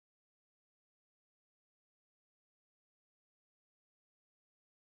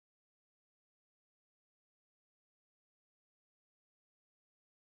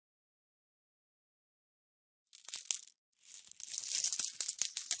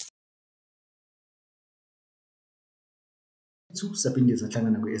To Sapindiza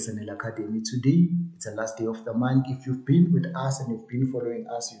Tlangana SNL Academy. Today, it's the last day of the month. If you've been with us and you've been following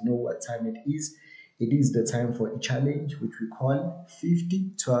us, you know what time it is. It is the time for a challenge, which we call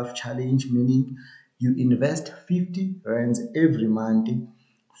 50-12 challenge, meaning you invest 50 rands every month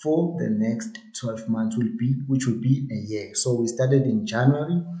for the next 12 months, which will be a year. So we started in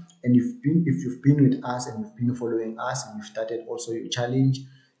January, and if you've been with us and you've been following us and you've started also your challenge,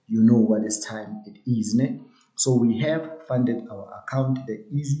 you know what is time it is. Ne? So we have funded our account, the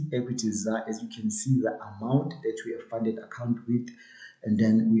Easy Equities, as you can see the amount that we have funded account with, and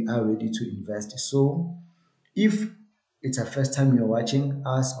then we are ready to invest. So if it's a first time you're watching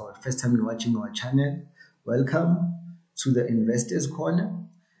us or first time you're watching our channel, welcome to the Investors Corner.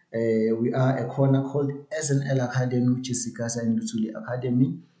 We are a corner called SNL Academy, which is Sikasa and Lutuli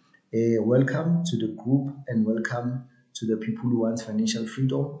Academy. Welcome to the group and welcome to the people who want financial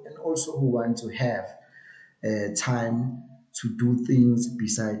freedom and also who want to have time to do things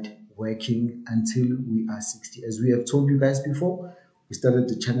beside working until we are 60. As we have told you guys before, we started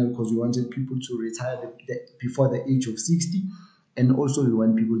the channel because we wanted people to retire before the age of 60, and also we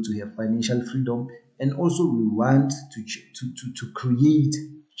want people to have financial freedom, and also we want to create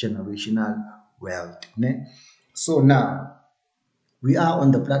generational wealth. Ne? So now we are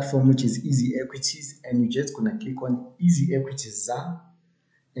on the platform which is Easy Equities, and you're just gonna click on Easy Equities,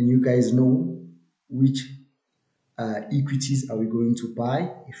 and you guys know which equities are we going to buy.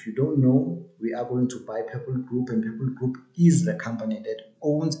 If you don't know, we are going to buy Purple Group, and Purple Group is the company that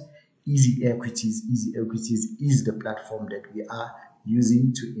owns Easy Equities. Easy Equities is the platform that we are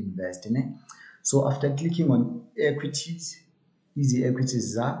using to invest in it. So after clicking on equities, Easy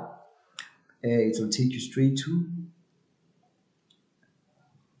Equities, it will take you straight to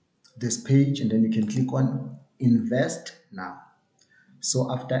this page, and then you can click on invest now.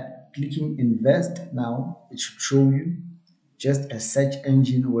 So after clicking invest now, it should show you just a search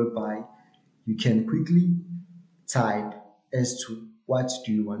engine whereby you can quickly type as to what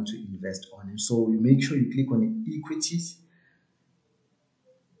do you want to invest on. So you make sure you click on equities,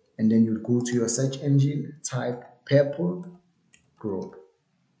 and then you'll go to your search engine, type Purple Group.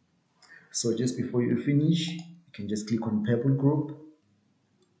 So just before you finish, you can just click on Purple Group,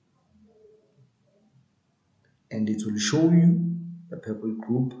 and it will show you the Purple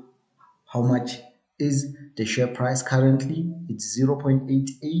Group. How much is the share price currently? It's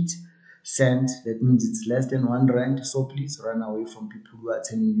 0.88 cents. That means it's less than 1 rand. So please run away from people who are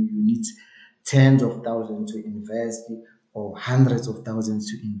telling you you need tens of thousands to invest, or hundreds of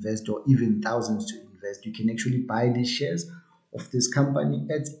thousands to invest, or even thousands to invest. You can actually buy these shares of this company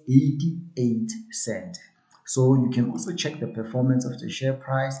at 88 cents. So you can also check the performance of the share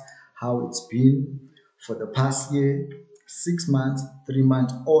price, how it's been for the past year, 6 months, 3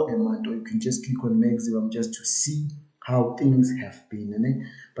 months, or a month, or you can just click on maximum just to see how things have been.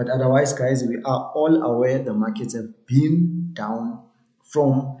 But otherwise, guys, we are all aware the markets have been down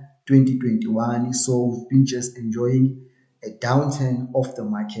from 2021, so we've been just enjoying a downturn of the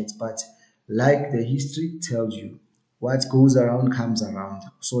markets. But like the history tells you, what goes around comes around.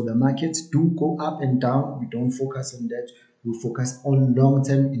 So the markets do go up and down. We don't focus on that. We focus on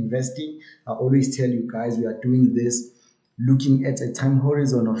long-term investing. I always tell you guys, we are doing this looking at a time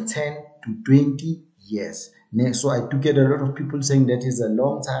horizon of 10 to 20 years. So I do get a lot of people saying that is a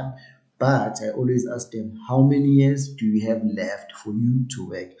long time, but I always ask them, how many years do you have left for you to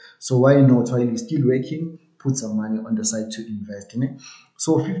work? So why not, while you're still working, put some money on the side to invest in it.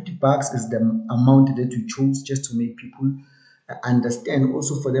 So $50 is the amount that we chose just to make people understand,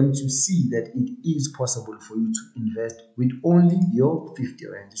 also for them to see that it is possible for you to invest with only your 50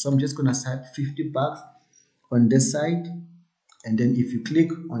 rand. So I'm just going to type $50 on this side, and then if you click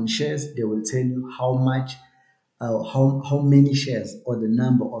on shares, they will tell you how much, how many shares, or the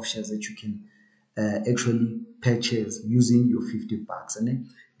number of shares that you can actually purchase using your $50. And then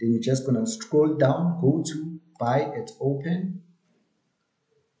you're just going to scroll down, go to buy at open.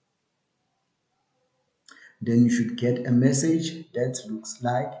 Then you should get a message that looks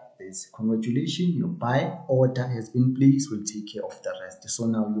like this: congratulations, your buy order has been placed, we'll take care of the rest. So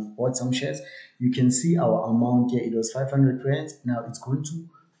now you've bought some shares. You can see our amount here, it was 500 rands, now it's going to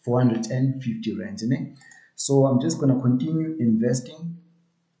 450 rands. So I'm just going to continue investing,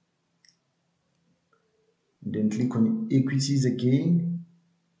 and then click on equities again,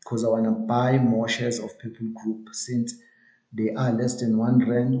 because I want to buy more shares of Purple Group. Since they are less than 1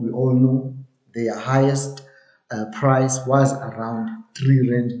 rand, we all know their highest price was around 3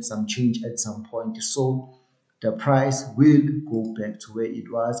 rand some change at some point. So the price will go back to where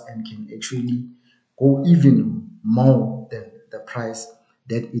it was and can actually go even more than the price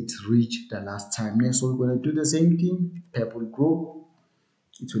that it reached the last time. So we're going to do the same thing. PEP will grow.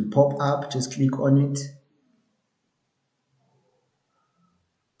 It will pop up. Just click on it.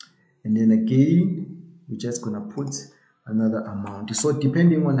 And then again, we're just going to put another amount. So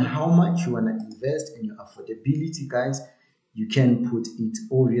depending on how much you want to invest and your affordability, guys, you can put it.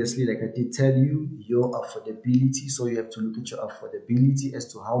 Obviously, like I did tell you, your affordability. So you have to look at your affordability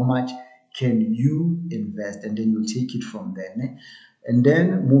as to how much can you invest, and then you'll take it from there. And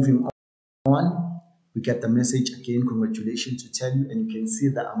then moving on, we get the message again, congratulations, to tell you, and you can see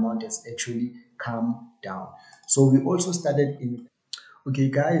the amount has actually come down. So we also started in. Okay,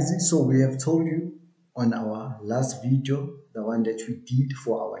 guys, so we have told you on our last video, the one that we did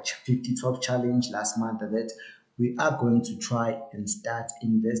for our 50-12 challenge last month, that we are going to try and start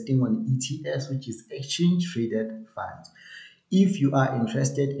investing on ETFs, which is exchange traded funds. If you are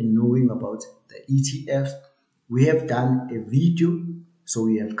interested in knowing about the ETFs, we have done a video, so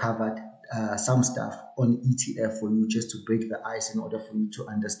we have covered some stuff on ETF for you, just to break the ice in order for you to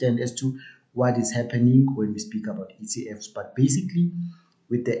understand as to what is happening when we speak about ETFs. But basically,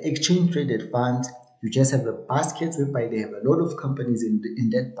 with the exchange traded funds, you just have a basket whereby they have a lot of companies in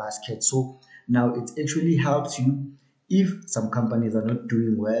that basket. So now it actually helps you if some companies are not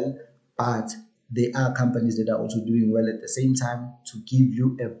doing well, but there are companies that are also doing well at the same time, to give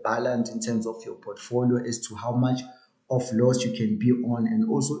you a balance in terms of your portfolio as to how much of loss you can be on, and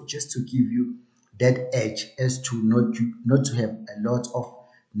also just to give you that edge as to not to have a lot of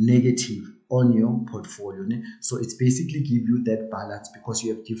negative on your portfolio. So it's basically give you that balance, because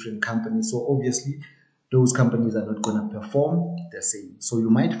you have different companies. So obviously those companies are not going to perform the same. So you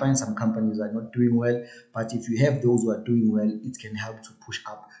might find some companies are not doing well, but if you have those who are doing well, it can help to push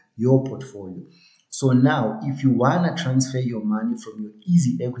up your portfolio. So now, if you want to transfer your money from your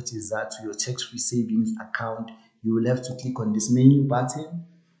Easy Equities ZAR to your tax-free savings account, you will have to click on this menu button,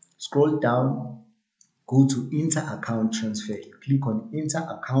 scroll down, go to inter-account transfer. You click on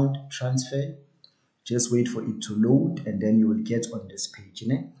inter-account transfer, just wait for it to load, and then you will get on this page.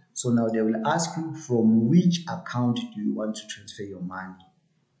 So now they will ask you from which account do you want to transfer your money,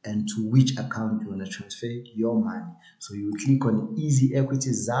 and to which account you want to transfer your money. So you will click on Easy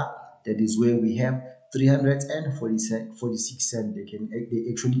Equities ZAR. That is where we have 346 cents. They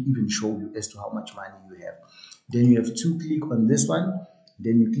actually even show you as to how much money you have. Then you have to click on this one.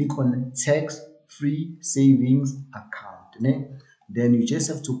 Then you click on tax-free savings account. Then you just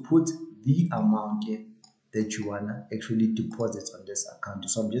have to put the amount that you wanna actually deposit on this account.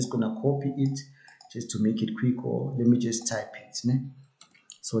 So I'm just gonna copy it just to make it quick, or let me just type it.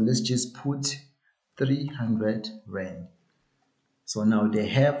 So let's just put 300 Rand. So now they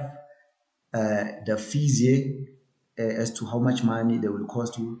have the fees here as to how much money they will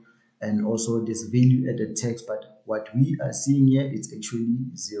cost you, and also this value added tax. But what we are seeing here, it's actually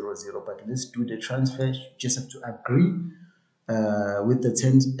 0. But let's do the transfer. You just have to agree with the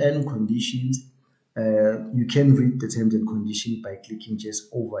terms and conditions. You can read the terms and conditions by clicking just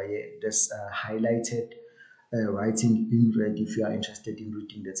over here, this highlighted writing in red, if you are interested in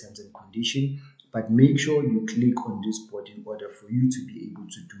reading the terms and conditions. But make sure you click on this board in order for you to be able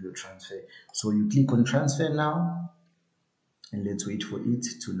to do your transfer. So you click on transfer now, and let's wait for it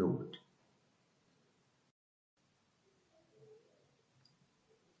to load.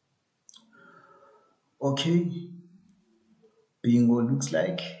 Okay, bingo, looks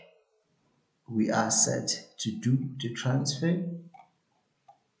like we are set to do the transfer.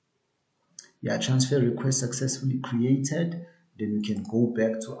 Yeah, transfer request successfully created. Then we can go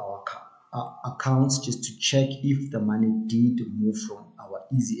back to our accounts just to check if the money did move from our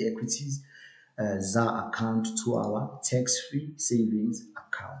Easy Equities ZAR account to our tax-free savings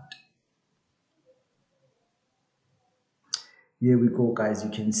account. Here we go, guys. You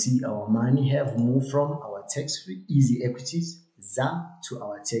can see our money have moved from our tax-free Easy Equities ZAR to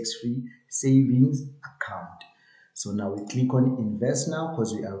our tax-free savings account. So now we click on invest now,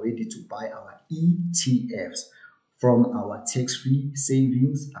 because we are ready to buy our ETFs from our tax-free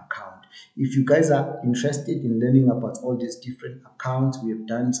savings account. If you guys are interested in learning about all these different accounts, we have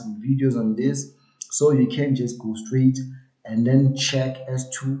done some videos on this, so you can just go straight and then check as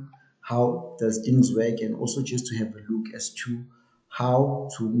to how does things work, and also just to have a look as to how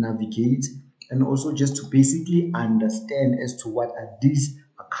to navigate, and also just to basically understand as to what are these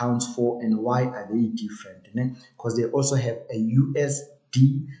accounts for and why are they different. Because they also have a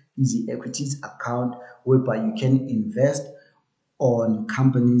USD Easy Equities account whereby you can invest on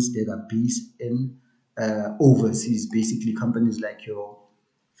companies that are based in overseas, basically companies like your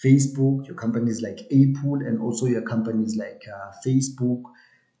Facebook, your companies like Apple, and also your companies like Facebook,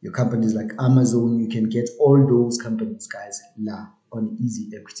 your companies like Amazon, you can get all those companies, guys, la on Easy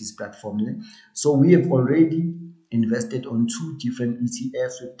Equities platform. So we have already invested on 2 different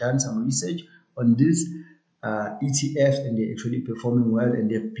ETFs. We've done some research on these ETFs, and they're actually performing well, and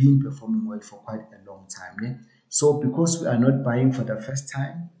they've been performing well for quite a long time. So because we are not buying for the first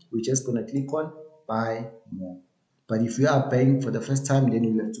time, we're just going to click on buy more. But if you are buying for the first time, then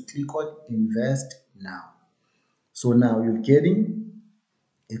you have to click on invest now. So now you're getting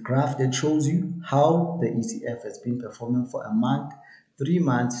a graph that shows you how the ETF has been performing for a month, 3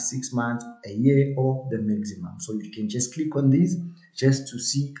 months, 6 months, a year, or the maximum. So you can just click on these just to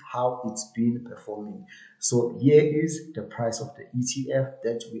see how it's been performing. So here is the price of the ETF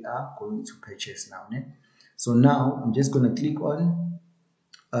that we are going to purchase now. So now I'm just going to click on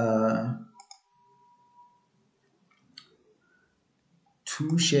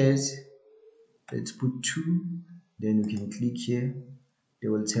 2 shares. Let's put 2, then you can click here. They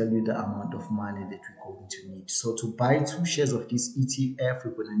will tell you the amount of money that we're going to need. So to buy 2 shares of this ETF,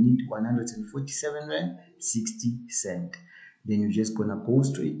 we're going to need 147 Rand 60 cent. Then you're just going to go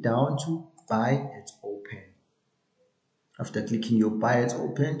straight down to buy at open. After clicking your buy at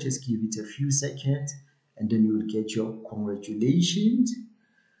open, just give it a few seconds, and then you will get your congratulations.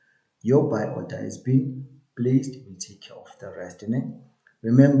 Your buy order has been placed. We take care of the rest.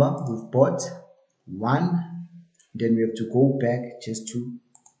 Remember, we've bought 1, then we have to go back just to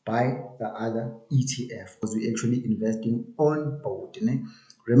buy the other ETF because we're actually investing on both.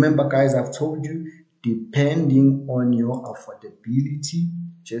 Remember, guys, I've told you, depending on your affordability,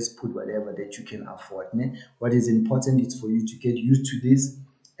 just put whatever that you can afford. What is important is for you to get used to this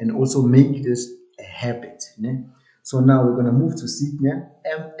and also make this a habit. So now we're going to move to Signia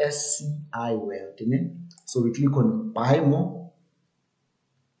MSCI World. So we click on buy more.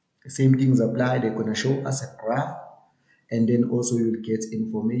 The same things apply. They're going to show us a graph, and then also you'll get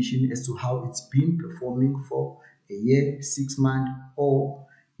information as to how it's been performing for a year, 6 months, or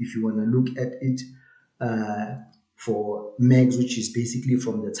if you want to look at it for max, which is basically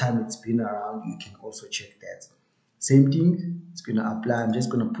from the time it's been around, you can also check that. Same thing, it's going to apply. I'm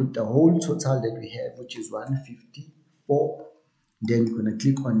just going to put the whole total that we have, which is 154. Then you're going to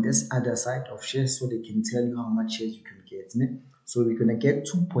click on this other side of shares so they can tell you how much shares you can get. So we're going to get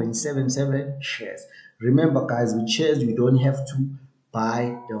 2.77 shares. Remember, guys, with shares, you don't have to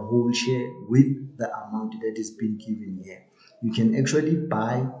buy the whole share with the amount that is being given here. You can actually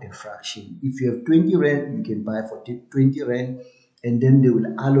buy a fraction. If you have 20 Rand, you can buy for 20 Rand, and then they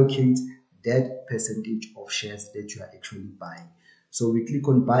will allocate that percentage of shares that you are actually buying. So we click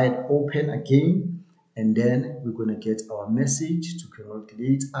on buy it open again, and then we're going to get our message to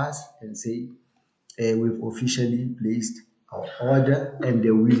congratulate us and say we've officially placed our order, and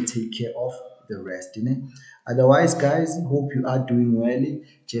they will take care of the rest. Otherwise, guys, hope you are doing well.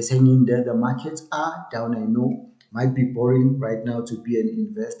 Just hang in there. The markets are down. I know might be boring right now to be an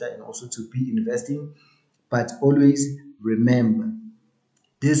investor and also to be investing, but always remember,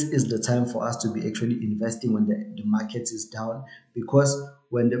 this is the time for us to be actually investing when the market is down, because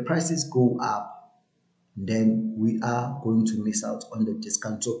when the prices go up, then we are going to miss out on the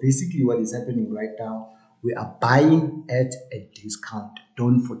discount. So basically what is happening right now, we are buying at a discount.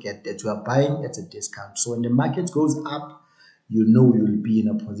 Don't forget that we are buying at a discount. So when the market goes up, you know you'll be in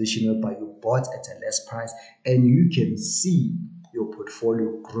a position whereby you bought at a less price, and you can see your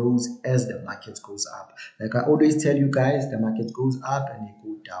portfolio grows as the market goes up. Like I always tell you guys, the market goes up and they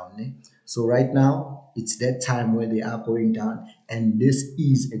go down. So right now, it's that time where they are going down, and this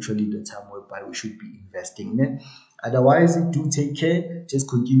is actually the time whereby we should be investing. Otherwise, do take care. Just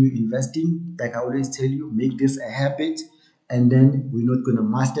continue investing. Like I always tell you, make this a habit, and then we're not going to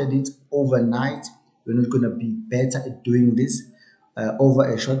master it overnight. We're not going to be better at doing this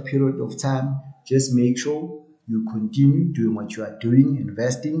over a short period of time. Just make sure you continue doing what you are doing,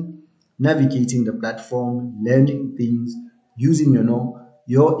 investing, navigating the platform, learning things, using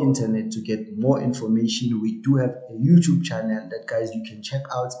your internet to get more information. We do have a YouTube channel that, guys, you can check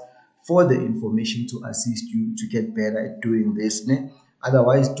out for the information to assist you to get better at doing this.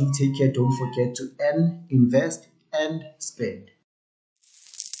 Otherwise, do take care. Don't forget to invest and spend.